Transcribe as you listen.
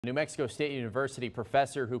New Mexico State University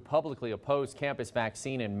professor who publicly opposed campus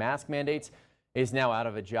vaccine and mask mandates is now out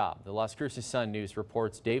of a job. The Las Cruces Sun News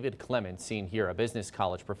reports David Clements, seen here, a business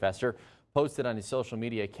college professor, posted on his social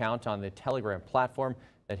media account on the Telegram platform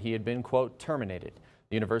that he had been, quote, terminated.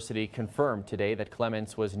 The university confirmed today that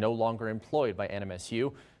Clements was no longer employed by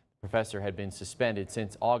NMSU. The professor had been suspended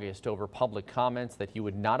since August over public comments that he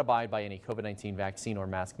would not abide by any COVID-19 vaccine or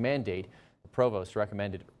mask mandate. The provost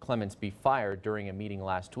recommended Clements be fired during a meeting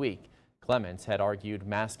last week. Clements had argued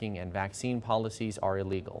masking and vaccine policies are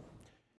illegal.